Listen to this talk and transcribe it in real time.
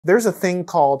There's a thing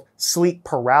called sleep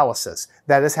paralysis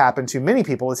that has happened to many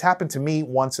people. It's happened to me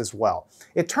once as well.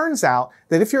 It turns out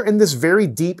that if you're in this very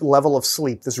deep level of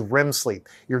sleep, this REM sleep,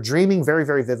 you're dreaming very,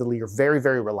 very vividly, you're very,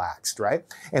 very relaxed, right?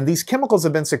 And these chemicals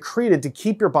have been secreted to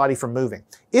keep your body from moving.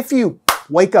 If you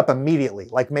wake up immediately,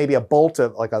 like maybe a bolt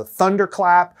of like a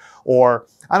thunderclap, or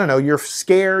I don't know, you're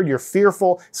scared, you're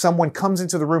fearful, someone comes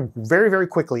into the room very, very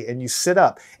quickly and you sit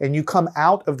up and you come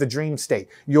out of the dream state.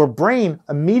 Your brain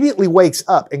immediately wakes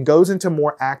up and goes into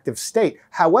more active state.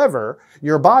 However,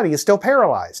 your body is still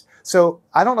paralyzed. So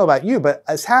I don't know about you, but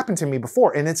it's happened to me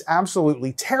before and it's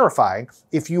absolutely terrifying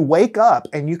if you wake up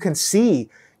and you can see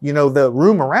the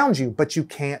room around you, but you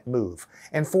can't move.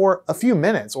 And for a few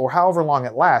minutes or however long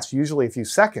it lasts, usually a few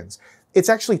seconds, it's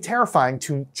actually terrifying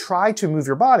to try to move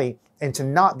your body and to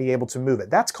not be able to move it.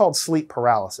 That's called sleep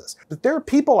paralysis. But there are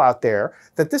people out there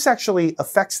that this actually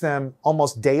affects them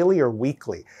almost daily or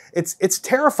weekly. It's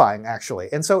terrifying, actually.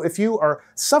 And so if you are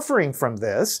suffering from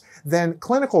this, then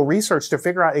clinical research to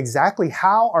figure out exactly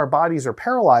how our bodies are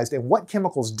paralyzed and what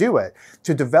chemicals do it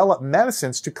to develop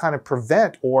medicines to kind of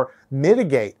prevent or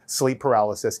mitigate sleep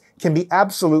paralysis can be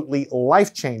absolutely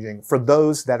life-changing for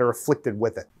those that are afflicted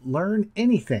with it. Learn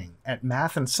anything at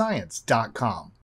mathandscience.com.